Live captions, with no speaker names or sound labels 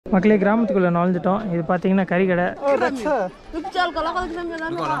மக்களே கிராமத்துக்குள்ளே நுழைஞ்சிட்டோம். இது பார்த்தீங்கன்னா கறிக்கடை.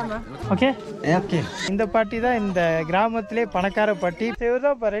 Okay okay. இந்த பாட்டி தான் இந்த கிராமத்திலே பணக்கார பாட்டி. இவர்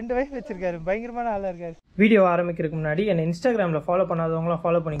தான் இப்போ 2 வயசு வச்சிருக்காரு. பயங்கரமான ஆளாக இருக்காரு. வீடியோ ஆரம்பிக்கிறதுக்கு முன்னாடி என்னை இன்ஸ்டாகிராமில் ஃபாலோ பண்ணாதவங்களாம்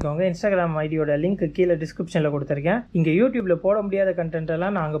ஃபாலோ பண்ணிக்கோங்க. இன்ஸ்டாகிராம் ஐடியோட லிங்க் கீழே டிஸ்கிரிப்ஷனில் கொடுத்துருக்கேன். இங்கே யூடியூப்ல போட முடியாத கண்டென்ட்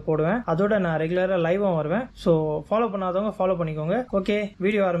எல்லாம் நான் அங்கே போடுவேன். அதோட நான் ரெகுலராக லைவும் வருவேன். ஸோ ஃபாலோ பண்ணாதவங்க ஃபாலோ பண்ணிக்கோங்க. ஓகே,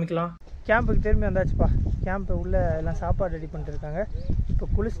 வீடியோ ஆரம்பிக்கலாம். கேம்புக்கு திரும்பி வந்தாச்சுப்பா. கேம்பு உள்ளே எல்லாம் சாப்பாடு ரெடி பண்ணிட்டு இருக்காங்க. இப்போ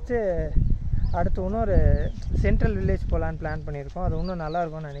குளிச்சுட்டு அடுத்து இன்னொரு சென்ட்ரல் வில்லேஜ் போகலான்னு பிளான் பண்ணியிருக்கோம். அது இன்னும்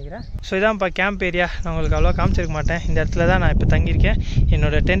நல்லாயிருக்கும்னு நினைக்கிறேன். So இதான்ப்பா camp area. நான் உங்களுக்கு அவ்வளோ காமிச்சிருக்க மாட்டேன். இந்த இடத்துல தான் நான் இப்போ தங்கியிருக்கேன்.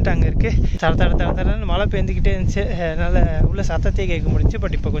 என்னோடய டென்ட் அங்கே இருக்குது. தடன்னு மழை பெஞ்சிக்கிட்டே இருந்துச்சு. அதனால் உள்ள சத்தத்தையே கேட்க முடிஞ்சு.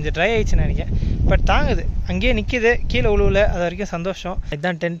 பட் இப்போ கொஞ்சம் ட்ரை ஆகிடுச்சுன்னு நினைக்கிறேன். பட் தாங்குது, அங்கேயே நிற்கிது, கீழே உழுவில். அது வரைக்கும் சந்தோஷம்.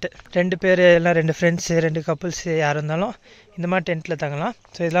 இதுதான் டென்ட்டு. 2 பேர் எல்லாம் 2 ஃப்ரெண்ட்ஸு 2 கப்புள்ஸு யார் இருந்தாலும் இந்த மாதிரி டென்ட்டில் தங்கலாம்.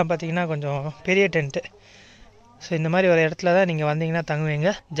 ஸோ இதெல்லாம் பார்த்திங்கன்னா கொஞ்சம் பெரிய டென்ட்டு. ஸோ இந்த மாதிரி ஒரு இடத்துல தான் நீங்கள் வந்தீங்கன்னா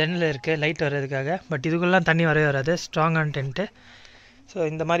தங்குவீங்க. ஜன்னல் இருக்குது லைட் வர்றதுக்காக. பட் இதுக்குள்ளலாம் தண்ணி வரவே வராது. ஸ்ட்ராங்கான டென்ட்டு. ஸோ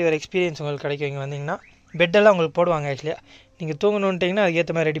இந்த மாதிரி ஒரு எக்ஸ்பீரியன்ஸ் உங்களுக்கு கிடைக்கும் இங்கே வந்தீங்கன்னா. பெட்டெல்லாம் உங்களுக்கு போடுவாங்க. ஆக்சுவலியாக நீங்கள் தூங்கணுன்ட்டிங்கன்னா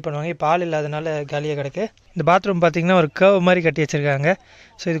அதுக்கேற்ற மாதிரி ரெடி பண்ணுவாங்க. இப்போ ஆள் இல்லாதனால காலியாக கிடக்கு. இந்த பாத்ரூம் பார்த்திங்கன்னா ஒரு கர்வ் மாதிரி கட்டி வச்சுருக்காங்க.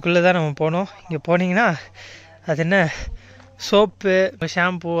 ஸோ இதுக்குள்ளே தான் நம்ம போகணும். இங்கே போனீங்கன்னா அது என்ன சோப்பு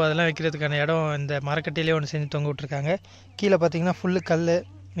ஷாம்பு அதெல்லாம் வைக்கிறதுக்கான இடம் இந்த மரக்கட்டையிலே ஒன்று செஞ்சு தொங்க விட்ருக்காங்க. கீழே பார்த்தீங்கன்னா ஃபுல்லு கல்.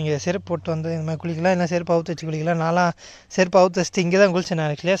 நீங்கள் செருப்பு போட்டு வந்து இந்த மாதிரி குளிக்கலாம், இல்லை செருப்பு அவுத்து வச்சு குளிக்கலாம். நான்லாம் செருப்பு அவுத்து வச்சுட்டு இங்கே தான் குளிச்சேன்.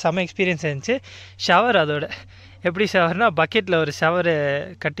 நான் இல்லையா செம்ம எக்ஸ்பீரியன்ஸ் இருந்துச்சு. ஷவர் அதோட எப்படி ஷவர்னால் பக்கெட்டில் ஒரு ஷவரு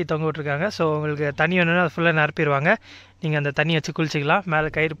கட்டி தொங்க விட்ருக்காங்க. ஸோ உங்களுக்கு தண்ணி வேணும்னா அது ஃபுல்லாக நிரப்பிடுவாங்க. நீங்கள் அந்த தண்ணி வச்சு குளிச்சிக்கலாம்.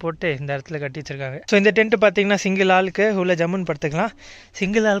 மேலே கயிறு போட்டு இந்த இடத்துல கட்டி வச்சுருக்காங்க. ஸோ இந்த டென்ட்டு பார்த்தீங்கன்னா சிங்கிள் ஆளுக்கு உள்ள ஜம்முன்னு படுத்துக்கலாம்.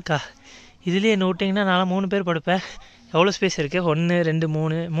 சிங்கிள் ஆளுக்கா இதுலேயே என்ன விட்டிங்கன்னா நான் 3 பேர் படுப்பேன். எவ்வளோ ஸ்பேஸ் இருக்குது? 1 2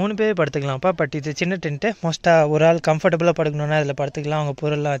 3 பேர் படுத்துக்கலாம்ப்பா. பட் இது சின்ன டென்ட்டு. மோஸ்ட்டாக ஒரு ஆள் கம்ஃபர்டபுளாக படுக்கணுன்னா அதில் படுத்துக்கலாம் அவங்க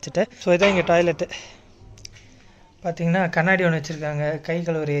பொருள்லாம் வச்சுட்டு. ஸோ இதான் இங்கே டாய்லெட்டு. பார்த்திங்கன்னா கண்ணாடி ஒன்று வச்சுருக்காங்க, கை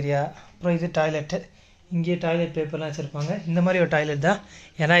கழுவுற ஏரியா. அப்புறம் இது டாய்லெட்டு. இங்கேயே டாய்லெட் பேப்பர்லாம் வச்சுருப்பாங்க. இந்த மாதிரி ஒரு டாய்லெட் தான்.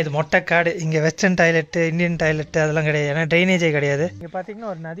 ஏன்னா இது மொட்டை காடு. இங்கே வெஸ்டர்ன் டாய்லெட்டு இந்தியன் டாய்லெட்டு அதெல்லாம் கிடையாது. ஏன்னா ட்ரைனேஜே கிடையாது. இங்கே பார்த்திங்கன்னா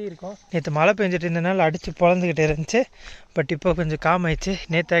ஒரு நதி இருக்கும். நேற்று மழை பெஞ்சிட்டு இருந்தனால அடித்து பொழந்துக்கிட்டே இருந்துச்சு. பட் இப்போ கொஞ்சம் காம் ஆயிடுச்சு.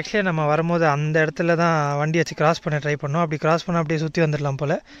 நேற்று ஆக்சுவலியாக நம்ம வரும்போது அந்த இடத்துல தான் வண்டி வச்சு கிராஸ் பண்ண ட்ரை பண்ணோம். அப்படி கிராஸ் பண்ணால் அப்படியே சுற்றி வந்துடலாம்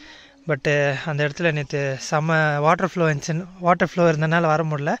போல். பட்டு அந்த இடத்துல நேற்று செம்ம வாட்டர் ஃப்ளோ இருந்தனால வர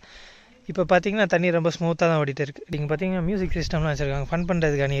முடியல. இப்போ பார்த்தீங்கன்னா தண்ணி ரொம்ப ஸ்மூத்தாக தான் ஓடிட்டு இருக்குது. நீங்கள் பார்த்தீங்கன்னா மியூசிக் சிஸ்டம்லாம் வச்சுருக்காங்க. ஃபன்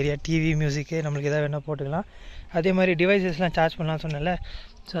பண்ணுறதுக்கான ஏரியா. டிவி மியூசிக்கு நம்மளுக்கு எதாவது வேணால் போட்டுக்கலாம். அதே மாதிரி டிவைசஸ்லாம் சார்ஜ் பண்ணலாம் சொன்னல.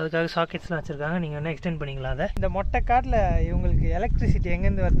 ஸோ அதுக்காக சாக்கெட்ஸ்லாம் வச்சுருக்காங்க. நீங்கள் வேணால் எக்ஸ்டெண்ட் பண்ணிக்கலாம். அதை இந்த மொட்டை காட்டில் இவங்களுக்கு எலக்ட்ரிசிட்டி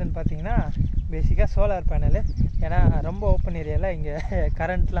எங்கேருந்து வருதுன்னு பார்த்தீங்கன்னா பேசிக்காக சோலார் பேனலு. ஏன்னா ரொம்ப ஓப்பன் ஏரியாவில் இங்கே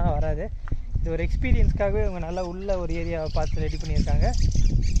கரண்ட்லாம் வராது. இது ஒரு எக்ஸ்பீரியன்ஸ்க்காகவே இவங்க நல்லா உள்ள ஒரு ஏரியாவை பார்த்து ரெடி பண்ணியிருக்காங்க.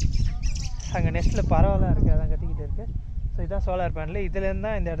 அங்கே நெஸ்ட்டில் பரவாயில்ல இருக்குது, அதான் கட்டிக்கிட்டு இருக்குது. ஸோ இதுதான் சோலார் பேனல். இதுலேருந்து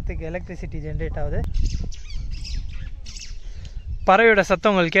தான் இந்த இடத்துக்கு எலக்ட்ரிசிட்டி ஜென்ரேட் ஆகுது. பறவையோட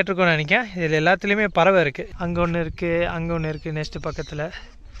சத்தம் உங்களுக்கு கேட்டிருக்கோன்னு நினைக்கிறேன். இதில் எல்லாத்துலேயுமே பறவை இருக்குது. அங்கே ஒன்று இருக்குது நெக்ஸ்ட்டு பக்கத்தில்.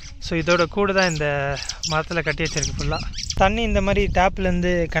 ஸோ இதோட கூட தான் இந்த மரத்தில் கட்டி வச்சிருக்கு ஃபுல்லாக. தண்ணி இந்த மாதிரி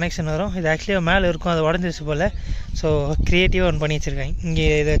டேப்லேருந்து கனெக்ஷன் வரும். இது ஆக்சுவலியாக மேலே இருக்கும், அது உடஞ்சிருச்சு போல். ஸோ க்ரியேட்டிவாக ஒன்று பண்ணி வச்சுருக்காங்க. இங்கே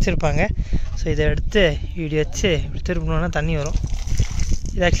இதை வச்சுருப்பாங்க. ஸோ இதை எடுத்து இப்படி வச்சு இப்படி திருப்பணுன்னா தண்ணி வரும்.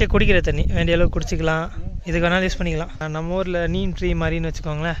 இது ஆக்சுவலி குடிக்கிற தண்ணி. வேண்டிய அளவுக்கு குடிச்சிக்கலாம். இதுக்கு வேணாலும் யூஸ் பண்ணிக்கலாம். நம்ம ஊரில் நீம் ட்ரீ மாதிரின்னு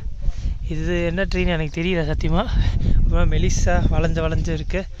வச்சுக்கோங்களேன். இது என்ன ட்ரீன்னு எனக்கு தெரியல சத்தியமாக. ரொம்ப மெலிசாக வளைஞ்சு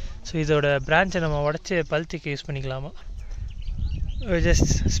இருக்குது. ஸோ இதோட பிரான்ச்சை நம்ம உடச்சி பல்த்திக்கு யூஸ் பண்ணிக்கலாமா? We just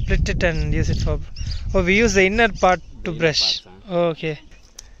split it and use it for... Oh, we use the inner part to brush. Oh, okay.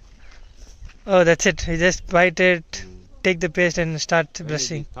 Oh, that's it. We just bite it, take the paste and start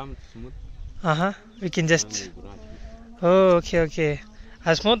brushing. We can just... Oh, okay.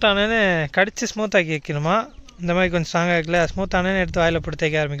 அது smooth ஆனேன்னு கடிச்சு ஸ்மூத்தாக்கி வைக்கணுமா? இந்த மாதிரி கொஞ்சம் ஸ்ட்ராங்காக இருக்குல்ல, smooth ஆனேன்னு எடுத்து வாயில் போட்டு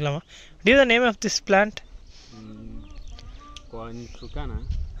தேய்க்க ஆரம்பிக்கலாமா? Do you know the name of this plant? In Turkana,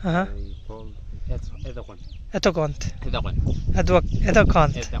 called Ethokwan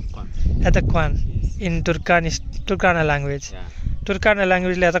in Turkana language. Turkana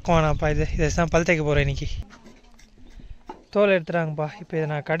languageல எதக்குவானாப்பா இது தான் பல் தேய்க்க போகிறேன் இன்றைக்கி. தோல் எடுத்துகிறாங்கப்பா. இப்போ இதை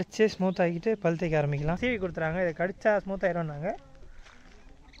நான் கடிச்சு ஸ்மூத் ஆகிட்டு பல் தேய்க்க ஆரம்பிக்கலாம். சீவி கொடுத்துறாங்க. இதை கடிச்சா ஸ்மூத் ஆகிடும்னாங்க.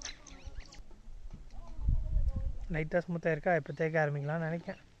 லைட்டாக ஸ்மூத்தாக இருக்கா? இப்போ தேய்க்க ஆரம்பிக்கலாம்னு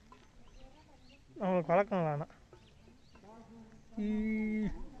நினைக்கிறேன். அவங்களுக்கு வழக்கம் வேணாம்.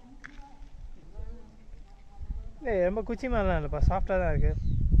 இல்லை ரொம்ப குச்சி மாதிரிலாம் இல்லைப்பா, சாஃப்டாக தான் இருக்குது.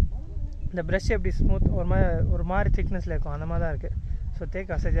 இந்த ப்ரஷ் எப்படி ஸ்மூத் ஒரு மாதிரி திக்னஸில் இருக்கும் அந்த மாதிரி தான் இருக்குது. ஸோ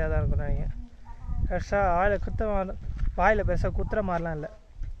தேய்க்க அசதியாக தான் இருக்கும் நினைக்கிறேன். ஃப்ரெஷ்ஷாக வாயில் பெருசாக குத்துற மாதிரிலாம் இல்லை.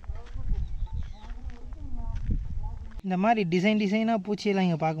 இந்த மாதிரி டிசைனாக பூச்சியெல்லாம்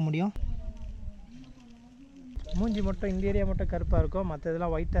இங்கே பார்க்க முடியும். மூஞ்சி மட்டும் இந்த ஏரியா மட்டும் கருப்பாக இருக்கும். மற்ற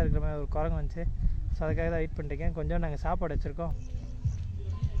இதெல்லாம் ஒயிட்டாக இருக்கிற மாதிரி ஒரு குரங்கு வந்துச்சு. ஸோ அதுக்காக தான் வெயிட் பண்ணிட்டுருக்கேன். கொஞ்சம் நாங்கள் சாப்பாடு வச்சுருக்கோம்.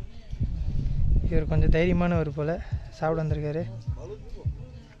 இவர் கொஞ்சம் தைரியமானவர் போல் சாப்பிட வந்திருக்காரு.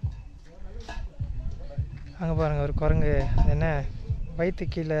 அங்கே பாருங்கள் ஒரு குரங்கு என்ன வயிற்று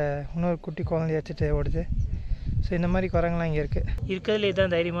கீழே இன்னொரு குட்டி குழந்தைய வச்சுட்டு ஓடுது. ஸோ இந்த மாதிரி குரங்குலாம் இங்கே இருக்குது. இருக்கிறதுல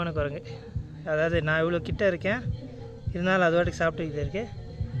இதுதான் தைரியமான குரங்கு. அதாவது நான் இவ்வளோ கிட்டே இருக்கேன், இருந்தாலும் அது வாட்டுக்கு சாப்பிட்டுக்கிட்டு இருக்குது.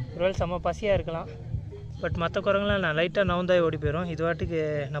 ஒருவேளை செம்ம பசியாக இருக்கலாம். பட் மற்ற குரங்குலாம் நான் லைட்டாக நவுந்தாய் ஓடி போயிடும். இது வாட்டுக்கு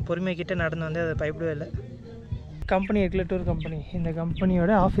நான் பொறுமையாக கிட்டே நடந்து வந்து அதை பயப்படவே இல்லை. கம்பெனி இருக்குல்ல, டூர் கம்பெனி, இந்த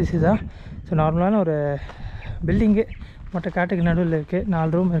கம்பெனியோட ஆஃபீஸ் தான். ஸோ நார்மலான ஒரு பில்டிங்கு மொட்டை காட்டுக்கு நடுவில் இருக்குது.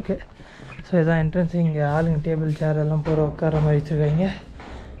 4 ரூம் இருக்குது. ஸோ இதான் என்ட்ரன்ஸ். இங்கே ஆளுங்க டேபிள் சேர் எல்லாம் போகிற உட்கார மாதிரி வச்சுருக்காங்க.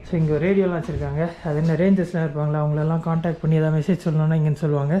 ஸோ இங்கே ஒரு ரேடியோலாம் வச்சுருக்காங்க. அது என்ன ரேஞ்சர்ஸ்லாம் இருப்பாங்களா, அவங்களெல்லாம் காண்டாக்ட் பண்ணி எதாவது மெசேஜ் சொல்லணுன்னா இங்கேன்னு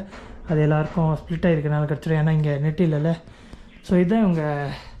சொல்லுவாங்க. அது எல்லாேருக்கும் ஸ்ப்ளிட் ஆகிருக்கனால கிடச்சிடும், ஏன்னா இங்கே நெட் இல்லைல்ல. ஸோ இதுதான் இவங்க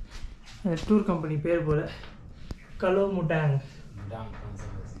டூர் கம்பெனி பேர் போல்,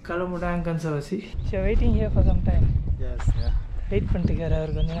 கலோமுடாங் கன்சர்வசி. So waiting here for some time. Wait பண்ணிட்டுருக்காரு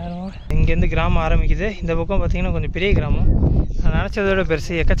அவர் கொஞ்சம் நேரம். இங்கேருந்து கிராமம் ஆரம்பிக்குது. இந்த பக்கம் பார்த்திங்கன்னா கொஞ்சம் பெரிய கிராமம். நான் நினச்சதோட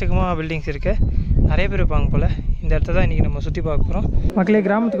பெருசு. எக்கச்சக்கமாக பில்டிங்ஸ் இருக்குது, நிறைய பேர் இருப்பாங்க போல். இந்த இடத்த தான் இன்றைக்கி நம்ம சுற்றி பார்க்க போகிறோம். மக்களே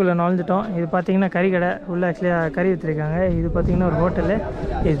கிராமத்துக்குள்ளே நுழைஞ்சிட்டோம். இது பார்த்திங்கன்னா கறி கடை. உள்ளே ஆக்சுவலியாக கறி விற்றுருக்காங்க. இது பார்த்திங்கன்னா ஒரு ஹோட்டலு.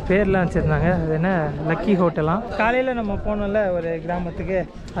 இது பேர்லாம் வச்சுருந்தாங்க. அது என்ன லக்கி ஹோட்டலாம். காலையில் நம்ம போனோம்ல ஒரு கிராமத்துக்கு,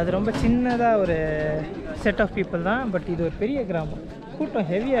 அது ரொம்ப சின்னதாக ஒரு செட் ஆஃப் பீப்புள் தான். பட் இது ஒரு பெரிய கிராமம், கூட்டம்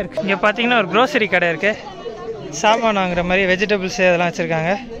ஹெவியாக இருக்குது. இங்கே பார்த்திங்கன்னா ஒரு க்ரோசரி கடை இருக்குது. சாமான் வாங்குற மாதிரி வெஜிடபிள்ஸ் அதெல்லாம்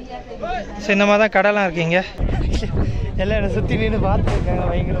வச்சுருக்காங்க. ஸோ இந்த மாதிரி தான் கடைலாம் இருக்குங்க. எல்லாம் என்னை சுற்றி நின்று பார்த்துருக்காங்க.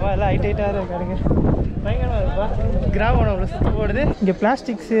 பயங்கரமாக எல்லாம் ஹைட்டாக இருக்காருங்க. பயங்கரமாக இருப்பா. கிராமம் அவ்வளோ சுற்றி போடுது. இங்கே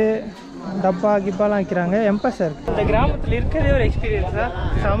பிளாஸ்டிக்ஸு டப்பா கிப்பாலாம் வைக்கிறாங்க. எம்பஸாக இருக்குது. இந்த கிராமத்தில் இருக்கிறதே ஒரு எக்ஸ்பீரியன்ஸ் தான்.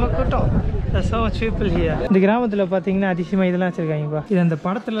 செம கூட்டம். So much people here. இந்த கிராமத்தில் பார்த்தீங்கன்னா அதிசயமாக இதெல்லாம் வச்சுருக்காங்கப்பா. இது அந்த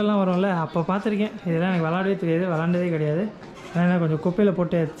படத்துலலாம் வரும்ல, அப்போ பார்த்துருக்கேன். இதெல்லாம் எனக்கு விளாடவே தெரியாது, விளாண்டதே கிடையாது. அதனால் கொஞ்சம் குப்பையில்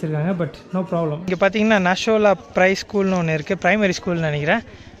போட்டு வச்சுருக்காங்க. But no problem. இங்கே பார்த்தீங்கன்னா நஷோலா ப்ரைஸ் ஸ்கூல்னு ஒன்று இருக்குது. ப்ரைமரி ஸ்கூல்னு நினைக்கிறேன்.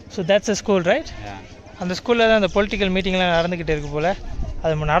 So that's a school right. அந்த ஸ்கூலில் தான் அந்த பொலிட்டிக்கல் மீட்டிங்லாம் நடந்துக்கிட்டு இருக்கு போல்.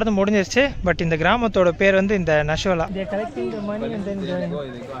 அது நடந்து முடிஞ்சிருச்சு. பட் இந்த கிராமத்தோட பேர் வந்து இந்த நஷோலா. They are collecting the money and then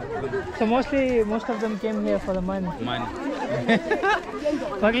going. So most of them came here for the money.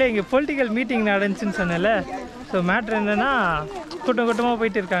 மக்களே இங்கே பொலிட்டிக்கல் மீட்டிங் நடந்துச்சுன்னு சொன்னேன்ல. ஸோ மேட்ரு என்னென்னா கூட்டமாக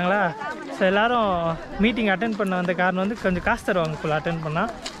போயிட்டு இருக்காங்களா. ஸோ எல்லோரும் மீட்டிங் அட்டென்ட் பண்ண வந்த காரணம் வந்து கொஞ்சம் காசு தருவாங்க ஃபுல் அட்டென்ட்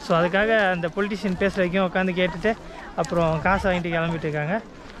பண்ணால். ஸோ அதுக்காக அந்த பொலிட்டிஷியன் பேசுகிற வரைக்கும் உட்காந்து கேட்டுட்டு அப்புறம் காசு வாங்கிட்டு கிளம்பிட்டு இருக்காங்க.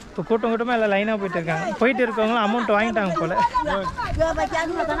 இப்போ கூட்டமாக எல்லாம் லைனாக போயிட்டு இருக்காங்க. போயிட்டு இருக்கவங்களும் அமௌண்ட் வாங்கிட்டாங்க போல்.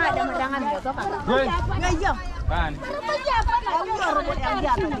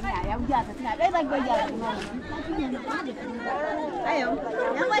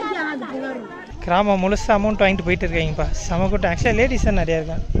 கிராமம் முழுசாக அமௌண்ட் வாங்கிட்டு போயிட்டு இருக்காங்கப்பா. செம கூட்டம். ஆக்சுவலாக லேடிஸ் தான் நிறையா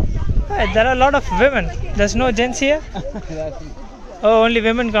இருக்காங்க. There are a lot of women. There's no gents here? Oh, only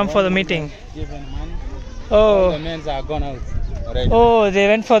women come for the meeting. Oh. The men are gone out. Oh, they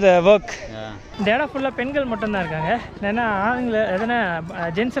went for the work. இந்த இடம் ஃபுல்லாக பெண்கள் மட்டும்தான் இருக்காங்க. ஏன்னா ஆண்களை எதனா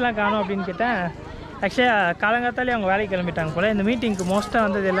ஜென்ஸ் எல்லாம் காணும் அப்படின்னு கேட்டேன். ஆக்சுவலாக காலங்காத்தாலே அவங்க வேலைக்கு கிளம்பிட்டாங்க போல். இந்த மீட்டிங்க்கு மோஸ்ட்டாக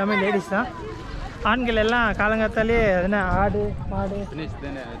வந்தது எல்லாமே லேடிஸ் தான். ஆண்கள் எல்லாம் காலங்காத்தாலே எதனா ஆடு மாடு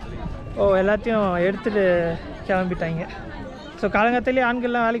எல்லாத்தையும் எடுத்துகிட்டு கிளம்பிட்டாங்க. ஸோ காலங்காத்தாலே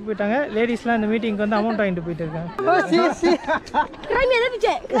ஆண்கள்லாம் வேலைக்கு போயிட்டாங்க. லேடிஸ்லாம் இந்த மீட்டிங்க்கு வந்து அமௌண்ட் வாங்கிட்டு போயிட்டு இருக்காங்க.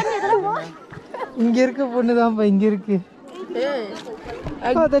 இங்கே இருக்க பொண்ணு தான்ப்பா இங்கே இருக்கு.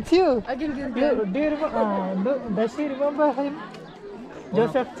 Oh, that's you. Do you remember? Does she remember him?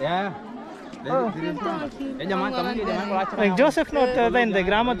 Joseph? Yeah. ஜோசப்னு ஒருத்தர் தான் இந்த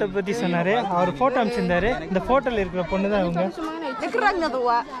கிராமத்தை பற்றி சொன்னார். அவர் ஃபோட்டோ அனுப்பிச்சிருந்தாரு. இந்த ஃபோட்டோவில் இருக்கிற பொண்ணு தான் இவங்க.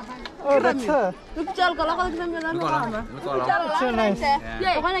 Oh, that's her. So nice.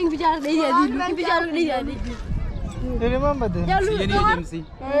 You remember this?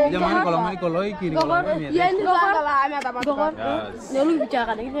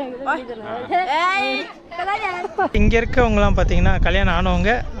 இங்கே இருக்கவங்களாம் பார்த்தீங்கன்னா கல்யாணம்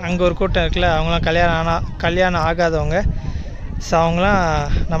ஆனவங்க. அங்கே ஒரு கூட்டம் இருக்குல்ல, அவங்களாம் கல்யாணம் ஆகாதவங்க. ஸோ அவங்களாம்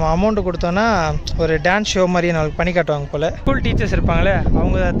நம்ம அமௌண்ட்டு கொடுத்தோன்னா ஒரு டான்ஸ் ஷோ மாதிரி நம்மளுக்கு பண்ணி காட்டுவாங்க போல். ஸ்கூல் டீச்சர்ஸ் இருப்பாங்களே,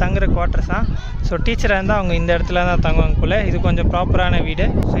 அவங்க தங்குற குவார்ட்டர்ஸ் தான். ஸோ டீச்சராக இருந்தால் அவங்க இந்த இடத்துல தான் தங்குவாங்க போல். இது கொஞ்சம் ப்ராப்பரான வீடு.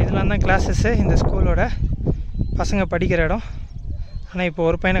 ஸோ இதெல்லாம் தான் கிளாஸஸ்ஸு. இந்த ஸ்கூலோட பசங்க படிக்கிற இடம். ஆனால் இப்போ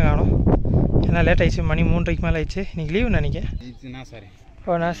ஒரு பையனை காணும். ஏன்னா லேட் ஆயிடுச்சு, மணி 3:30 மேலே ஆயிடுச்சு. இன்றைக்கி லீவு நினைக்கிறேன்.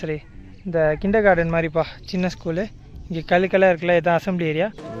 ஓ நர்சரி. இந்த கிண்டர் கார்டன் மாதிரிப்பா, சின்ன ஸ்கூலு. இங்கே கல்லுக்கெல்லாம் இருக்குல்ல, இதுதான் அசம்பிளி ஏரியா.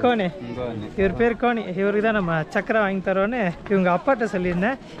 கோனி, இவர் பேர் கோனி. இவருக்கு தான் நம்ம சக்கரை வாங்கி தரோன்னு இவங்க அப்பாட்ட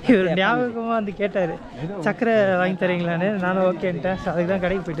சொல்லியிருந்தேன். இவர் ஞாபகமாக வந்து கேட்டார், சக்கரை வாங்கி தரீங்களான்னு. நானும் ஓகேன்ட்டேன். ஸோ அதுக்கு தான்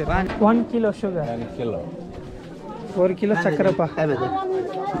கடைக்கு போயிட்டு இருக்கேன். 1 கிலோ சுகர், 1 கிலோ சக்கரைப்பா,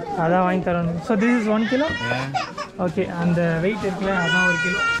 அதான் வாங்கி தரோன்னு. So this is 1 kilo. Okay, அந்த வெயிட் இருக்குல்ல, அதான் 1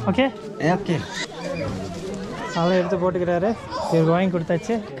 கிலோ. ஓகே ஓகே, அதெல்லாம் எடுத்து போட்டுக்கிறாரு. இவருக்கு வாங்கி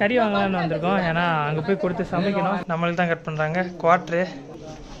கொடுத்தாச்சு. கறி வாங்கலாம்னு வந்திருக்கோம், ஏன்னா அங்கே போய் கொடுத்து சமைக்கணும். நம்மளுக்கு தான் கட் பண்ணுறாங்க. குவாட்ரு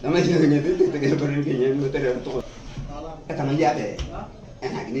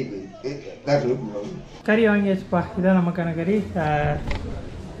கறி வாங்கியாச்சுப்பா. இதான் நமக்கான கறி.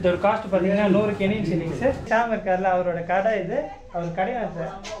 இதோட காஸ்ட் பார்த்தீங்கன்னா 100 Kenyan shillings. சாம் இருக்கார்ல, அவரோட கடை இது. அவர் கடை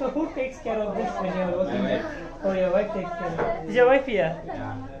sir. So who takes care of this when you are working there? Or your wife takes care? Is your wife here?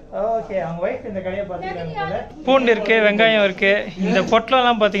 Okay, அவங்க ஒய்ஃப் இந்த கடையை பார்த்துக்கிறாங்க போல. பூண்டு இருக்கு, வெங்காயம் இருக்கு. இந்த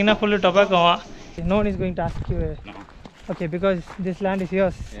பொட்டலம்லாம் பார்த்தீங்கன்னா full டொபாக்கோவா. No one is going to ask you. Okay, because this land is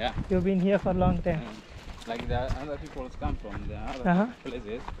yours. Yeah. You've been here for a long time. Like the other people come from the other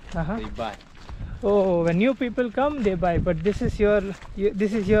places, they buy. Oh, when new people come, they buy. But this is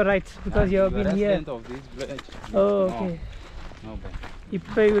your rights because you have been here. Of this village. Oh, okay. No buy.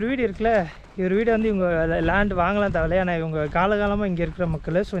 இப்போ இவர் வீடு இருக்குல்ல, இவர் வீடு வந்து இவங்க land வாங்கலாம் தேவையில்ல. ஏன்னா இவங்க காலகாலமாக இங்கே இருக்கிற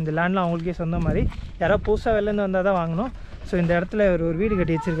மக்கள். ஸோ இந்த லேண்ட்லாம் அவங்களுக்கே சொந்த மாதிரி. யாராவது புதுசாக வெளிலேருந்து வந்தால் தான் வாங்கணும். ஸோ இந்த இடத்துல இவர் ஒரு வீடு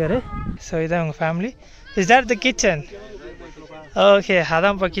கட்டி வச்சுருக்காரு. ஸோ இதான் உங்கள் family. Is that the kitchen? Okay,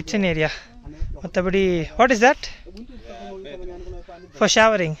 அதான் இப்போ கிச்சன் ஏரியா. மற்றபடி what is that? For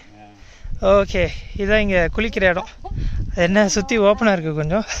showering. Okay, இதுதான் இங்கே குளிக்கிற இடம். என்ன சுற்றி ஓப்பனாக இருக்குது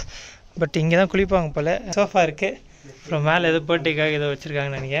கொஞ்சம், பட் இங்கே தான் குளிப்பாங்க போல். சோஃபா இருக்குது, அப்புறம் மேலே ஏதோ பர்த்டேக்காக ஏதோ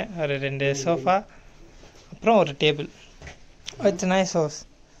வச்சுருக்காங்கன்னு நினைக்கிறேன். ஒரு 2 சோஃபா, அப்புறம் ஒரு table. It's nice house.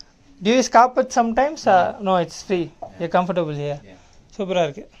 Do you carpet sometimes? No, it's free. You're comfortable here. சூப்பராக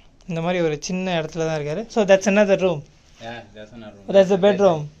இருக்குது. இந்த மாதிரி ஒரு சின்ன இடத்துல தான் இருக்காரு. So that's another room. Yeah, that's another room. That's the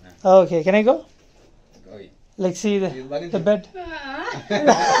bedroom. Okay, can I go? Like see the bed.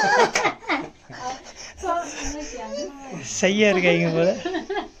 சரியா இருக்காங்க போல.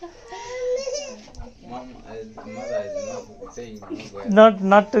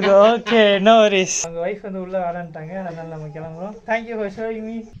 Not to go. Okay, no worries. அவங்க வைஃப் வந்து உள்ள ஆரம்பிட்டாங்க, அதனால நம்ம கிளம்புறோம். Thank you for showing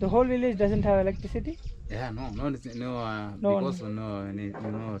me. The whole village doesn't have electricity? Yeah, no,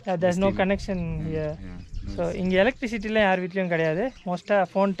 because there's no connection here. So இங்க எலக்ட்ரிசிட்டிலாம் யார் வீட்லயும் கிடையாது. மோஸ்டா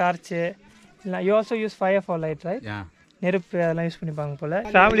phone torch. You also use fire for light, right? Yeah. நெருப்பு அதெல்லாம் யூஸ் பண்ணிப்பாங்க போல.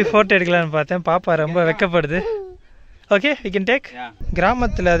 ஃபேமிலி ஃபோட்டோ எடுக்கலான்னு பார்த்தேன், பாப்பா ரொம்ப வெக்கப்படுது. Okay, we can take.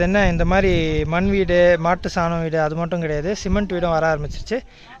 கிராமத்தில் அது என்ன, இந்த மாதிரி மண் வீடு, மாட்டு சாணம் வீடு அது மட்டும் கிடையாது, சிமெண்ட் வீடும் வர ஆரம்பிச்சிருச்சு.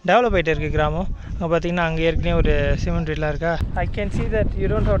 டெவலப் ஆகிட்டே இருக்குது கிராமம். அங்கே பார்த்தீங்கன்னா அங்கே ஏற்கனவே ஒரு சிமெண்ட் வீடெலாம் இருக்கா. I can see that you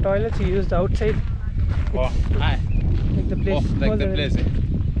don't have toilets, you use the outside. Oh, hi. Like the place. Like the place.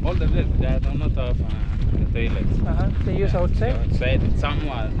 All the place, they do not have the toilets. They use outside? Outside,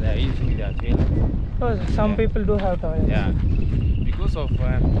 somewhere they are using their toilets. Oh, some people do have toilets. Yeah, because of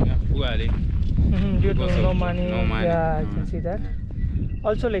poorly. Due to no money. Yeah, I can see that.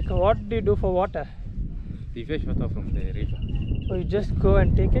 Also, like, what do you do for water? We fetch water from the river. So you just go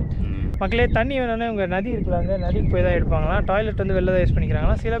and take it? மக்களே, தண்ணி வேணும்னா உங்க நதி இருக்கலாங்க, நதிக்கு போய் தான் எடுப்பாங்களாம். Toilet வந்து வெளில தான் யூஸ்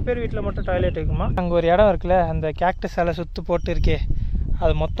பண்ணிக்கிறாங்களாம். சில பேர் வீட்டில் மட்டும் டாய்லெட் இருக்குமா. அங்கே ஒரு இடம் இருக்குல்ல, அந்த கேக்டஸ் எல்லாம் சுற்று போட்டு இருக்கே,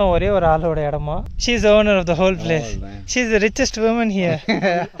 அது மொத்தம் ஒரே ஒரு ஆளோட இடமா. She is the owner of the whole place. She is the richest woman here.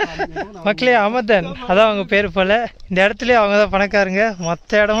 மக்களே, அமதன் அதான் அவங்க பேர் போல். இந்த இடத்துலேயே அவங்க தான் பணக்காரங்க.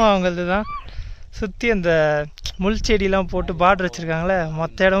 மொத்த இடமும் அவங்களது தான். சுற்றி அந்த முள் செடியெலாம் போட்டு பார்டர் வச்சுருக்காங்களே,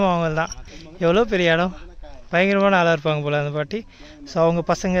 மொத்த இடமும் அவங்க தான். எவ்வளோ பெரிய இடம், பயங்கரமான ஆளாக இருப்பாங்க போல் அந்த பாட்டி. ஸோ அவங்க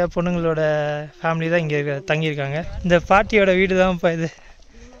பசங்க பொண்ணுங்களோட ஃபேமிலி தான் இங்கே தங்கியிருக்காங்க. இந்த பாட்டியோட வீடு தான் இப்போ இது.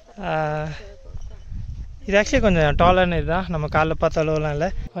 இது ஆக்சுவலி கொஞ்சம் டாலான இதுதான், நம்ம காலைல பார்த்த அளவுலாம் இல்லை.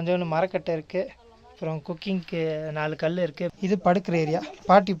 கொஞ்சோண்டு மரக்கட்டை இருக்குது, அப்புறம் குக்கிங்க்கு 4 கல் இருக்குது. இது படுக்கிற ஏரியா,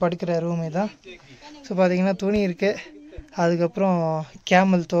 பாட்டி படுக்கிற ரூமே தான். ஸோ பார்த்திங்கன்னா துணி இருக்குது, அதுக்கப்புறம்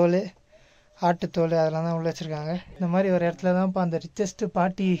கேமல் தோல், ஆட்டுத்தோல் அதெல்லாம் தான் உள்ள வச்சுருக்காங்க. இந்த மாதிரி ஒரு இடத்துல தான் இப்போ அந்த ரிச்சஸ்ட்டு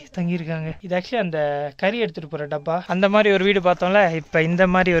பாட்டி தங்கியிருக்காங்க. இது ஆக்சுவலி அந்த கறி எடுத்துகிட்டு போகிற டப்பா. அந்த மாதிரி ஒரு வீடு பார்த்தோம்ல, இப்போ இந்த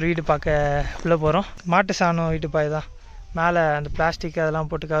மாதிரி ஒரு வீடு பார்க்க உள்ளே போகிறோம். மாட்டு சாணம் வீட்டு பாய் தான். மேலே அந்த பிளாஸ்டிக் அதெல்லாம்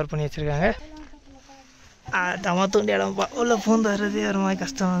போட்டு கவர் பண்ணி வச்சுருக்காங்க. தம்மா தூண்டி இடம்ப்பா, உள்ள பூந்து வர்றது ஒரு மாதிரி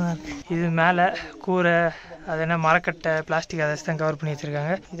கஷ்டமாக தான் இருக்குது. இது மேலே கூரை, அது என்ன மரக்கட்டை, பிளாஸ்டிக் அதை தான் கவர் பண்ணி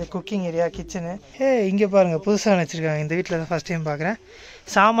வச்சுருக்காங்க. இது குக்கிங் ஏரியா, கிச்சனு. இங்கே பாருங்கள், புதுசாக வச்சுருக்காங்க. இந்த வீட்டில் தான் ஃபஸ்ட் டைம் பார்க்குறேன்.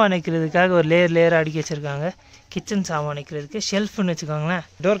 சாமான் வைக்கிறதுக்காக ஒரு லேயராக அடுக்கி வச்சுருக்காங்க. கிச்சன் சாமான் வைக்கிறதுக்கு ஷெல்ஃப்னு வச்சுக்கோங்களேன்.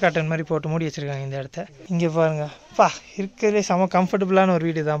 டோர் காட்டன் மாதிரி போட்டு மூடி வச்சுருக்காங்க இந்த இடத்த. இங்கே பாருங்கள் பா, இருக்கிறதுலே செம கம்ஃபர்டபுளான ஒரு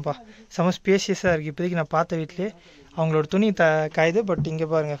வீடு தான்ப்பா. செம ஸ்பேஷியஸாக இருக்குது. இப்போதைக்கு நான் பார்த்த வீட்லேயே அவங்களோட துணி காயுது. பட் இங்கே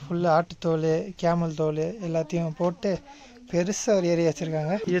பாருங்கள், ஃபுல்லாக ஆட்டுத்தோல், கேமல் தோல் எல்லாத்தையும் போட்டு பெருசாக ஒரு ஏரியா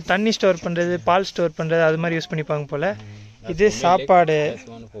வச்சுருக்காங்க. இது தண்ணி ஸ்டோர் பண்ணுறது, பால் ஸ்டோர் பண்ணுறது, அது மாதிரி யூஸ் பண்ணிப்பாங்க போல். இது சாப்பாடு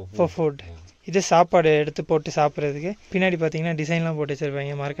ஃபார் ஃபுட். இது சாப்பாடு எடுத்து போட்டு சாப்பிட்றதுக்கு. பின்னாடி பார்த்தீங்கன்னா டிசைன்லாம் போட்டு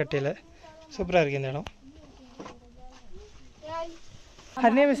வச்சுருப்பாங்க மரக்கட்டையில். சூப்பராக இருக்குது இந்த இடம்.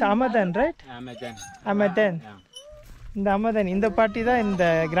 Her name is Amadan, right? Amadan. Amadan. இந்த அம்மதானி இந்த பாட்டி தான் இந்த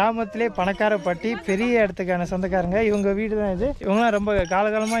கிராமத்திலே பணக்கார பாட்டி, பெரிய இடத்துக்கான சொந்தக்காரங்க. இவங்க வீடு தான் இது. இவங்களாம் ரொம்ப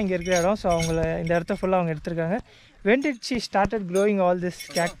காலகாலமாக இங்கே இருக்கிற இடம். ஸோ அவங்கள இந்த இடத்த ஃபுல்லாக அவங்க எடுத்திருக்காங்க. When did she started growing all this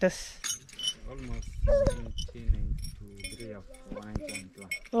cactus? Almost 1993 or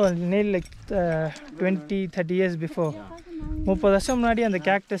 1921. Oh, nearly like 20-30 years before. 30 வருஷம் முன்னாடி அந்த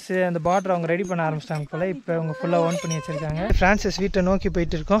கேக்டஸ் அந்த பார்டர் அவங்க ரெடி பண்ண ஆரம்பிச்சிட்டாங்க போல். இப்போ அவங்க ஃபுல்லாக ஓன் பண்ணி வச்சுருக்காங்க. ஃப்ரான்சிஸ் வீட்டை நோக்கி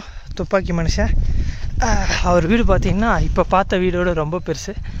போயிட்டு இருக்கோம். துப்பாக்கி மனுஷன் அவர் வீடு பார்த்திங்கன்னா இப்போ பார்த்த வீடோட ரொம்ப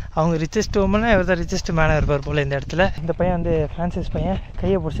பெருசு. அவங்க ரிச்சஸ்ட் உமனா இவர் தான் ரிச்சஸ்ட் மேனாக இருப்பார் போல் இந்த இடத்துல. இந்த பையன் வந்து ஃப்ரான்சிஸ் பையன்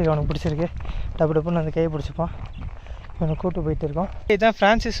கையை பிடிச்சிருக்கு, அவனுக்கு பிடிச்சிருக்கு. டப்பு டப்புன்னு அந்த கையை பிடிச்சிப்பான். இவனை கூப்பிட்டு போயிட்டு இருக்கோம். இதுதான்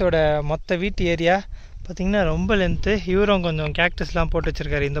ஃப்ரான்சிஸோட மொத்த வீட்டு ஏரியா. பார்த்திங்கன்னா ரொம்ப லென்த்து. இவரும் கொஞ்சம் கேக்டஸ்லாம் போட்டு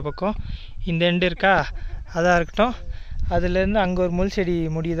வச்சுருக்காரு. இந்த பக்கம் இந்த எண்டு இருக்கா, அதாக இருக்கட்டும். அதுலேருந்து அங்கே ஒரு முள் செடி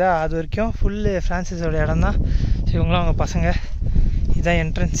முடியுதா, அது வரைக்கும் ஃபுல்லு ஃப்ரான்சிஸோட இடம் தான். ஸோ இவங்களாம் அவங்க பசங்க. இதுதான்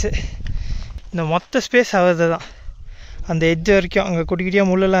என்ட்ரன்ஸு. இந்த மொத்த ஸ்பேஸ் அவரது தான். அந்த எட்ஜ் வரைக்கும் அங்கே குட்டி குட்டியாக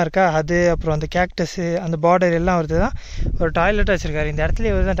முள்ளெல்லாம் இருக்கா, அது அப்புறம் அந்த கேக்டஸு அந்த பார்டர் எல்லாம் வருது தான். ஒரு டாய்லெட்டாக வச்சுருக்காரு. இந்த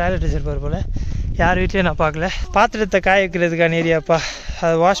இடத்துல இவர் தான் டாய்லெட் வச்சுருப்பார் போல். யார் வீட்லேயும் நான் பார்க்கல. பாத்திரத்தை காய வைக்கிறதுக்கான ஏரியாப்பா.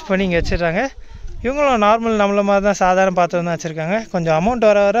 அதை வாஷ் பண்ணி இங்கே வச்சிடுறாங்க. இவங்களும் நார்மல் நம்மள மாதிரி தான் சாதாரண பாத்திரம் தான் வச்சுருக்காங்க. கொஞ்சம் அமௌண்ட்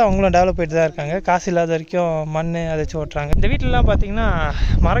வர வர அவங்களும் டெவலப் ஆகிட்டு தான் இருக்காங்க. காசு இல்லாத வரைக்கும் மண் அதை வச்சு ஓட்டுறாங்க. இந்த வீட்டிலலாம் பார்த்திங்கன்னா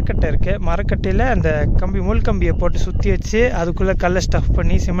மரக்கட்டை இருக்குது. மரக்கட்டையில் அந்த கம்பி முள் கம்பியை போட்டு சுற்றி வச்சு அதுக்குள்ளே கல்லை ஸ்டஃப்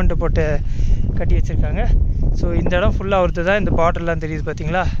பண்ணி சிமெண்ட்டை போட்டு கட்டி வச்சுருக்காங்க. ஸோ இந்த இடம் ஃபுல்லாக அவர்த்து தான். இந்த பார்டர்லாம் தெரியுது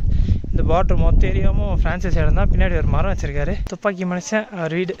பார்த்திங்களா. இந்த பார்டர் மொத்த ஏரியாவும் ஃப்ரான்சிஸ் இடம் தான். பின்னாடி ஒரு மரம் வச்சுருக்காரு. துப்பாக்கி மனுஷன்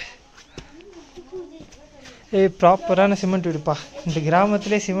அவர் வீடு. ப்ராப்பரான சிமெண்ட் வீடுப்பா. இந்த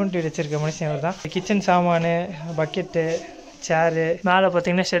கிராமத்திலே சிமெண்ட் வீடு வச்சுருக்க மனுஷன் அவர் தான். கிச்சன் சாமானு, பக்கெட்டு, சேரு, மேலே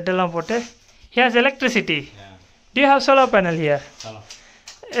பார்த்தீங்கன்னா ஷெட்டெல்லாம் போட்டு. Hears electricity. To you have solar panel here?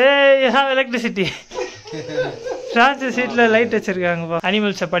 You have electricity. Francis வீட்டில் லைட் வச்சுருக்காங்கப்பா.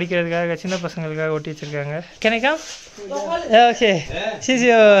 அனிமல்ஸை படிக்கிறதுக்காக சின்ன பசங்களுக்காக ஒட்டி வச்சுருக்காங்க. Can I come? Okay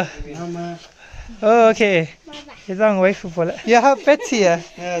சிசியோ. Okay இதுதான் அவங்க wife pole. You have pets here?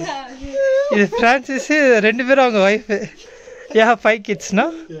 இது ஃப்ரான்சிஸு, 2 பேரும் அவங்க ஒய்ஃபு. You have 5 கிட்ஸ்னா?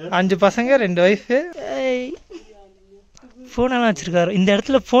 5 பசங்க 2 ஒய்ஃபு. ஃபோனெல்லாம் வச்சுருக்காரு. இந்த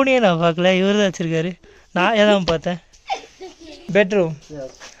இடத்துல ஃபோனே நான் பார்க்கல, இவர் தான் வச்சுருக்காரு. நான் ஏதான் பார்த்தேன். பெட்ரூம்.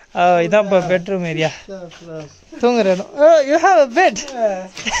 இதான்ப்பா bedroom area. தூங்குற இடம். You have a bed.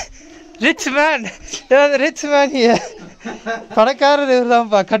 Rich man. Rich man here. பணக்காரர் இவர்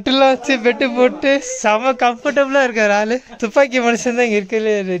தான்ப்பா. கட்டிலாம் வச்சு பெட்டு போட்டு செம கம்ஃபர்டபுளாக இருக்கார் ஆள். துப்பாக்கி மனுஷன் தான் இங்கே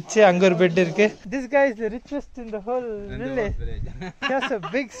இருக்கிறது ரிச்சு. அங்கே ஒரு பெட் இருக்கு. This guy is the richest in the whole village. He has a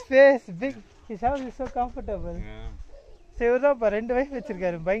big space, big. His house is so comfortable. So இவர் தான்ப்பா 2 வைஃப்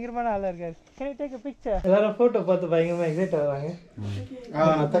வச்சிருக்காரு. பயங்கரமான ஆளாக இருக்காரு. Can you take a picture? எல்லாரும் ஃபோட்டோ பார்த்து பயங்கரமாக எக்ஸைட் ஆகுறாங்க.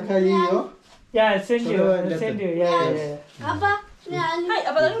 Yeah, I'll send you. I'll send you. Yeah. Apa? Hai,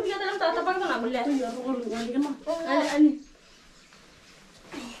 apa tadi kita dalam tatapan kan boleh.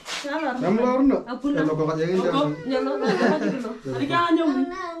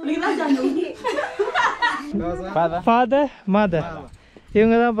 Father, mother.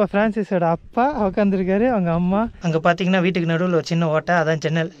 இவங்க தான் இப்போ ஃப்ரான்சிஸோட அப்பா உட்காந்துருக்காரு. அவங்க அம்மா அங்கே பார்த்தீங்கன்னா வீட்டுக்கு நடுவில் ஒரு சின்ன ஓட்டை, அதான்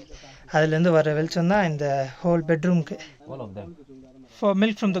ஜன்னல். அதுலேருந்து வர வெளிச்சம் தான் இந்த whole பெட்ரூம்க்கு. For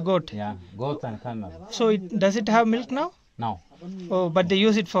milk from the goat. Yeah, goat and camel. So does it have milk now? No. Oh, but they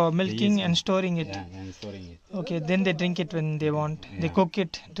use it for milking and storing it. Yeah, and storing it. Okay, then they drink it when they want. They cook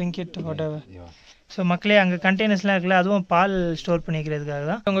it, drink it, whatever. Yeah. So மக்களே அங்கே கண்டெய்னர்ஸ்லாம் இருக்குல்ல, அதுவும் பால் store பண்ணிக்கிறதுக்காக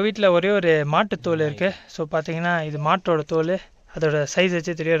தான். உங்கள் வீட்டில் ஒரே ஒரு மாட்டுத்தோல் இருக்குது. ஸோ பார்த்தீங்கன்னா இது மாட்டோட தோல். அதோட சைஸ்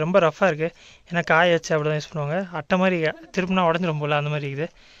வச்சு தெரியும். ரொம்ப ரஃபாக இருக்குது. ஏன்னா காய வச்சு அப்படி தான் யூஸ் பண்ணுவாங்க. அட்டை மாதிரி திருப்பினா உடஞ்சிரும் போல், அந்த மாதிரி இருக்குது.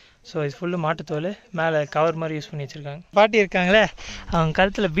 ஸோ இது ஃபுல்லு மாட்டுத்தோல். மேலே கவர் மாதிரி யூஸ் பண்ணி வச்சுருக்காங்க. பாட்டி இருக்காங்களே, அவங்க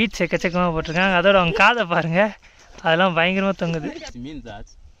கழுத்தில் பீட்ஸ் எக்கச்சக்கமாக போட்டிருக்காங்க. அதோட அவங்க காதை பாருங்கள், அதெல்லாம் பயங்கரமாக தொங்குது. It means that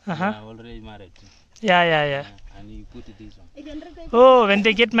you are already married. Yeah. And you put this one. Oh, when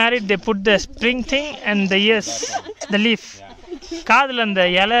they get married, they put the spring thing and the ears, the leaf. காதில் அந்த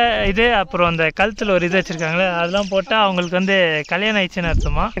இலை இது, அப்புறம் அந்த கழுத்தில் ஒரு இது வச்சுருக்காங்களே, அதெல்லாம் போட்டால் அவங்களுக்கு வந்து கல்யாணம் ஆயிடுச்சுன்னு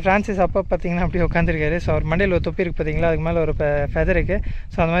அர்த்தமா. ஃப்ரான்சிஸ் அப்பா பார்த்தீங்கன்னா அப்படி உட்காந்துருக்காரு. ஸோ அவர் மண்டையில் ஒரு தொப்பி இருக்குது பார்த்தீங்களா, அதுக்கு மேலே ஒரு ஃபெதர் இருக்குது.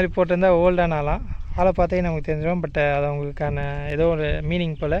 ஸோ அந்த மாதிரி போட்டிருந்தா ஓல்டான ஆளை பார்த்தே நமக்கு தெரிஞ்சிடும். பட் அது அவங்களுக்கான ஏதோ ஒரு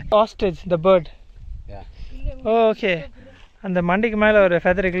மீனிங் போல். ஆஸ்ட்ரிச், த பேர்ட். ஓகே, அந்த மண்டைக்கு மேலே ஒரு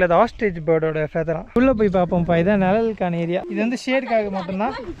ஃபெதர் இருக்குல்ல, அது ஆஸ்ட்ரிச் பேர்டோட ஃபெதராக. உள்ளே போய் பார்ப்போம்ப்பா. இதான் நிழலுக்கான ஏரியா. இது வந்து ஷேடுக்காக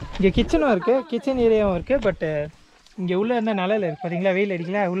மட்டும்தான். இங்கே கிச்சனும் இருக்குது, கிச்சன் ஏரியாவும் இருக்குது. பட் இங்கே உள்ளே இருந்தால் நிழல் இருக்குது பார்த்தீங்களா, வெயில்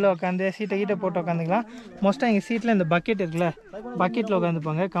அடிக்கல. உள்ளே உட்காந்து சீட்டை போட்டு உட்காந்துக்கலாம். மோஸ்ட்டாக எங்கள் சீட்டில் இந்த பக்கெட் இருக்குல்ல, பக்கெட்டில்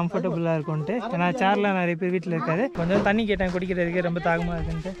உட்காந்துப்பாங்க, கம்ஃபர்டபுளாக இருக்கும்ன்ட்டு. ஏன்னா சேர்லாம் நிறைய பேர் வீட்டில் இருக்காது. கொஞ்சம் தண்ணி கேட்டேன் குடிக்கிறதுக்கு, ரொம்ப தாகமாக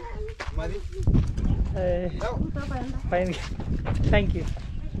இருக்குன்ட்டு. பையனுக்கு தேங்க்யூ.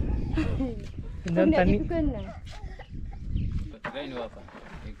 இந்த தண்ணி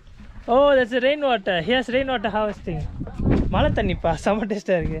oh that's rain water. Hears rain water harvesting. மழை தண்ணிப்பா செம்ம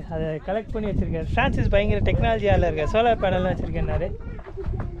டேஸ்ட்டாக இருக்குது. அதை கலெக்ட் பண்ணி வச்சுருக்காரு. ஃப்ரான்சிஸ் பயங்கர டெக்னாலஜியால் இருக்கார். சோலார் பேனல்லாம் வச்சுருக்கேன்னாரு.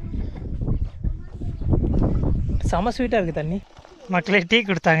 செம்ம ஸ்வீட்டாக இருக்குது தண்ணி. மக்களே டீ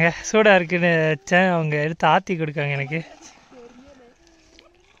கொடுத்தாங்க. சூடாக இருக்குன்னு வச்சேன். அவங்க எடுத்து ஆற்றி கொடுக்காங்க எனக்கு.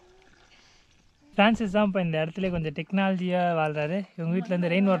 ஃப்ரான்சிஸ் தான் இப்போ இந்த இடத்துல கொஞ்சம் டெக்னாலஜியாக வாழ்கிறாரு. இவங்க வீட்டில்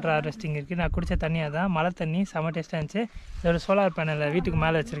வந்து ரெயின் வாட்டர் ஹார்வெஸ்டிங் இருக்குது. நான் குடித்த தண்ணியாக தான் மழை தண்ணி செம்ம டேஸ்ட்டாக இருந்துச்சு. இதோட சோலார் பேனலில் வீட்டுக்கு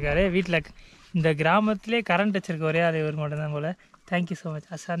மேலே வச்சுருக்காரு. வீட்டில் இந்த கிராமத்திலே கரண்ட் வச்சுருக்க ஒரே ஆள் இவர் மட்டும் தான் போல். Thank you so much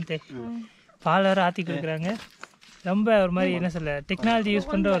அசாந்தே. பால் வேறு ஆற்றி கொடுக்குறாங்க. ரொம்ப ஒரு மாதிரி என்ன சொல்ல டெக்னாலஜி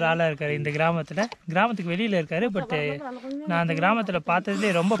யூஸ் பண்ணுற ஒரு ஆளாக இருக்கார் இந்த கிராமத்தில். கிராமத்துக்கு வெளியில் இருக்கார். பட்டு நான் அந்த கிராமத்தில்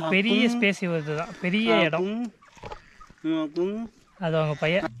பார்த்ததுலேயே ரொம்ப பெரிய ஸ்பேஸ் இவரது தான். பெரிய இடம். அது அவங்க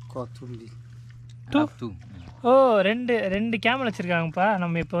பையன். ஓ ரெண்டு கேமல் வச்சுருக்காங்கப்பா.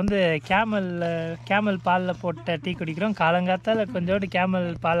 நம்ம இப்போ வந்து கேமல் பாலில் போட்ட டீ குடிக்கிறோம். காலங்காத்தால் கொஞ்சோண்டு கேமல்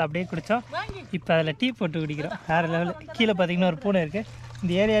பால் அப்படியே குடித்தோம். இப்போ அதில் டீ போட்டு குடிக்கிறோம். வேறு லெவலு. கீழே பார்த்தீங்கன்னா ஒரு பூனை இருக்குது.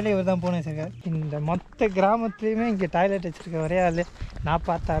 இந்த ஏரியாவிலே இவர் தான் பூனை வச்சுருக்காரு. இந்த மொத்த கிராமத்துலேயுமே இங்கே டாய்லெட் வச்சுருக்க ஒரே ஆள் நான்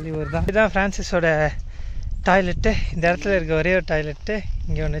பார்த்த ஆள் இவர் தான். இதுதான் ஃப்ரான்சிஸோட டாய்லெட்டு. இந்த இடத்துல இருக்க ஒரே ஒரு டாய்லெட்டு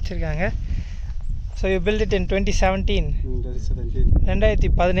இங்கே ஒன்று வச்சுருக்காங்க. So you build it in 2017.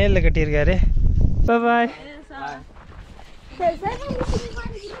 2017 கட்டியிருக்காரு. பாய்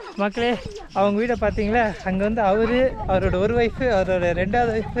மக்களே. அவங்க வீடை பார்த்தீங்களா? அங்கே வந்து அவரோட ஒரு ஒய்ஃபு, அவரோட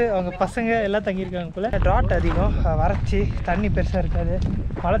 2வது ஒய்ஃபு, அவங்க பசங்க எல்லாம் தங்கியிருக்காங்க போல். ட்ராட் அதிகம், வறட்சி, தண்ணி பெருசாக இருக்காது.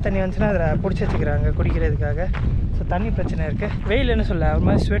 மழை தண்ணி வந்துச்சுன்னா அதில் பிடிச்சி வச்சுக்கிறாங்க குடிக்கிறதுக்காக. ஸோ தண்ணி பிரச்சனை இருக்குது. வெயில் என்ன சொல்ல ஒரு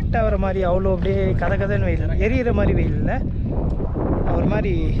மாதிரி ஸ்வெட் ஆகிற மாதிரி அவ்வளோ அப்படியே கதன்னு வெயில் இல்லை. எரியிற மாதிரி வெயில் இல்லை. ஒரு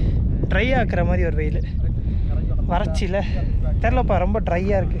மாதிரி ட்ரை ஆக்குற மாதிரி ஒரு வெயில். வறட்சியில் தெரிலப்பா ரொம்ப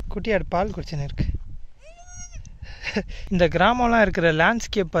ட்ரையாக இருக்குது. குட்டியாடு பால் குடிச்சுன்னு இருக்குது. இந்த கிராமம்லாம் இருக்கிற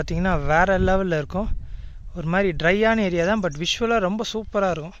லேண்ட்ஸ்கேப் பார்த்திங்கன்னா வேறு லெவலில் இருக்கும். ஒரு மாதிரி ட்ரையான ஏரியா தான். பட் விஷுவலாக ரொம்ப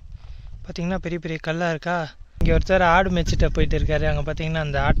சூப்பராக இருக்கும். பார்த்திங்கன்னா பெரிய பெரிய கல்லாக இருக்கா. இங்கே ஒருத்தர் ஆடு மேய்ச்சிட்ட போயிட்டு இருக்காரு. அங்கே பார்த்திங்கன்னா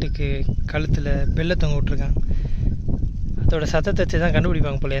அந்த ஆட்டுக்கு கழுத்தில் பெல்லை தொங்க விட்ருக்காங்க. அதோட சத்தத்தை வச்சு தான்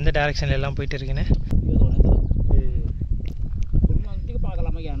கண்டுபிடிப்பாங்க போல் எந்த டைரெக்ஷனில் எல்லாம் போயிட்டு இருக்குன்னு.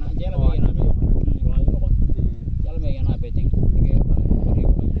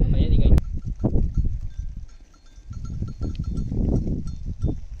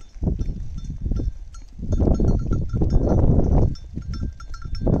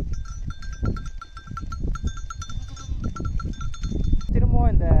 திரும்பவும்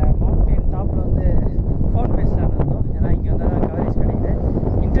இந்த மவுண்டைன் டாப்பில் வந்து ஃபோன் பேசலான்னு இருந்தோம். ஏன்னா இங்கே வந்தால் தான் கவரேஜ் கிடைக்குது.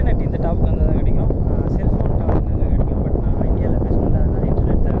 இன்டர்நெட் இந்த டாப்புக்கு வந்தால் தான் கிடைக்கும். செல்ஃபோன் டவர் நல்லா கிடைக்கும். பட் நான் இந்தியாவில் பேசணும்ல, அதனால்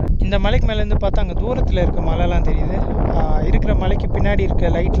இன்டர்நெட் தேவை. இந்த மலைக்கு மேலேருந்து பார்த்தா அங்கே தூரத்தில் இருக்க மலைலாம் தெரியுது. இருக்கிற மலைக்கு பின்னாடி இருக்க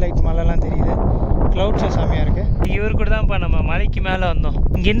லைட் மலைலாம் தெரியுது. க்ளவுட்ஸும் செம்மையாக இருக்குது. இவர் கூட தான்ப்பா நம்ம மலைக்கு மேலே வந்தோம்.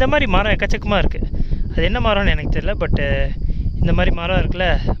 இங்கே இந்த மாதிரி மரம் எக்கச்சக்கமாக இருக்குது. அது என்ன மரம்னு எனக்கு தெரியல. பட்டு இந்த மாதிரி மரம் இருக்குல்ல,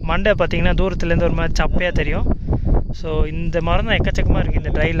 மண்டை பார்த்திங்கன்னா தூரத்துலேருந்து ஒரு மாதிரி சப்பையாக தெரியும். ஸோ இந்த மரம் தான் எக்கச்சக்கமாக இருக்குது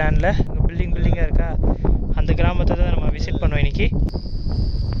இந்த ட்ரை லேண்டில். இங்கே பில்டிங்காக இருக்கா. அந்த கிராமத்தை தான் நம்ம விசிட் பண்ணுவோம் இன்றைக்கி.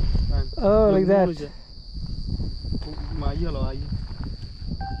 ஓ like that.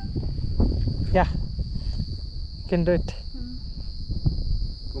 Yeah can to it.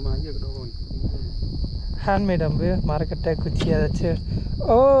 Handmade அம்பு, மரக்கட்டை, குச்சி ஏதாச்சும்.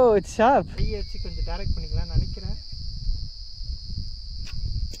 ஓ இட்ஸ் ஷார்ப். கையை வச்சு கொஞ்சம் டைரக்ட் பண்ணிக்கலாம்னு நினைக்கிறேன்.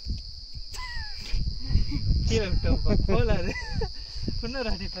 கீழே விட்டோம் போலாது. இன்னொரு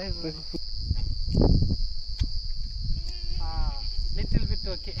ஆடி ட்ரை பண்ணுவோம். லிட்டில் பிட்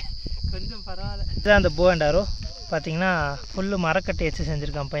ஓகே, கொஞ்சம் பரவாயில்ல. இதுதான் அந்த போ அண்ட் ஆரோ. பார்த்தீங்கன்னா ஃபுல்லு மரக்கட்டை வச்சு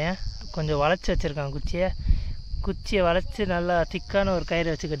செஞ்சுருக்கான் பையன். கொஞ்சம் வளைச்சி வச்சுருக்கான் குச்சியை வளைச்சி நல்லா திக்கான ஒரு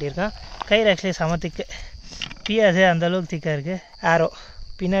கயிறை வச்சு கட்டியிருக்கான். கயிறு ஆக்சுவலி செம திக்கு. பியாசே அந்தளவுக்கு திக்காக இருக்குது. ஆரோ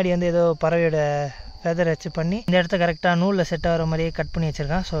பின்னாடி வந்து ஏதோ பறவையோட ஃபெதர் வச்சு பண்ணி இந்த இடத்த கரெக்டாக நூலில் செட் ஆகிற மாதிரியே கட் பண்ணி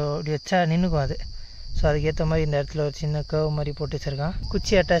வச்சுருக்கான். ஸோ இப்படி வச்சா நின்றுக்கும் அது. ஸோ அதுக்கேற்ற மாதிரி இந்த இடத்துல ஒரு சின்ன கர்வ் மாதிரி போட்டு வச்சுருக்கான்.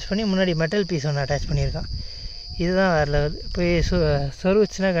 குச்சி அட்டாச் பண்ணி முன்னாடி மெட்டல் பீஸ் ஒன்று அட்டாச் பண்ணியிருக்கான். இதுதான் வேறு லெவல். போய்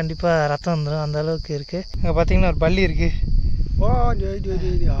சொருவிச்சுன்னா கண்டிப்பாக ரத்தம் வந்துடும், அந்த அளவுக்கு இருக்குது. அங்கே பார்த்தீங்கன்னா ஒரு பள்ளி இருக்குது.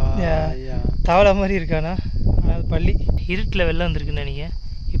 தவளை மாதிரி இருக்கானா, அது பள்ளி. இருட்டில் வெளில வந்துருக்குன்னு நினைக்கிறேன்.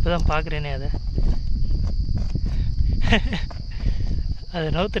 இப்போ தான் பார்க்குறேனே அதை. அதை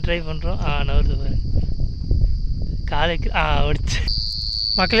நவுத்து ட்ரை பண்ணுறோம். நவுத்து பாருங்க காலைக்கு ஒடிச்சு.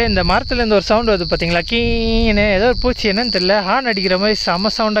 மக்களே இந்த மரத்துலேருந்து ஒரு சவுண்டு வருது பார்த்தீங்களா? கீழே ஏதோ ஒரு பூச்சி என்னன்னு தெரியல, ஹார்ன் அடிக்கிற மாதிரி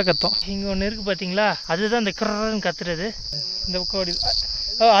செம்ம சவுண்டாக கத்தும். இங்கே ஒன்று இருக்குது பார்த்தீங்களா, அதுதான் இந்த கிரன்னு கத்துறது. இந்த பக்கம் ஓடி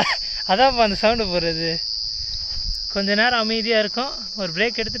அதான்ப்பா அந்த சவுண்டு போடுறது. கொஞ்ச நேரம் அமைதியாக இருக்கும், ஒரு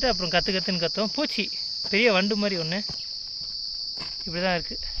பிரேக் எடுத்துகிட்டு அப்புறம் கற்றுன்னு கத்தும். பூச்சி பெரிய வண்டு மாதிரி ஒன்று இப்படி தான்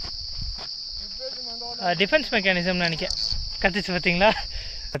இருக்குது. டிஃபென்ஸ் மெக்கானிசம்னு நினைக்கிறேன். கற்றுச்சு பார்த்தீங்களா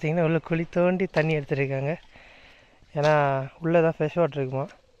உள்ள குழி தோண்டி தண்ணி எடுத்துருக்காங்க. ஏன்னா உள்ளே தான் ஃப்ரெஷ் வாட்டர் இருக்குமா.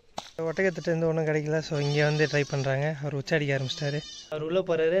 ஒட்டகத்திட்டேருந்து ஒன்றும் கிடைக்கல. ஸோ இங்கே வந்து ட்ரை பண்ணுறாங்க. அவர் உச்சாடிக்க ஆரம்பிச்சிட்டாரு. அவர் உள்ளே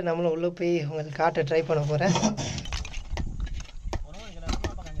போகிறாரு. நம்மளும் உள்ளே போய் உங்களுக்கு காட்ட ட்ரை பண்ண போகிறேன்.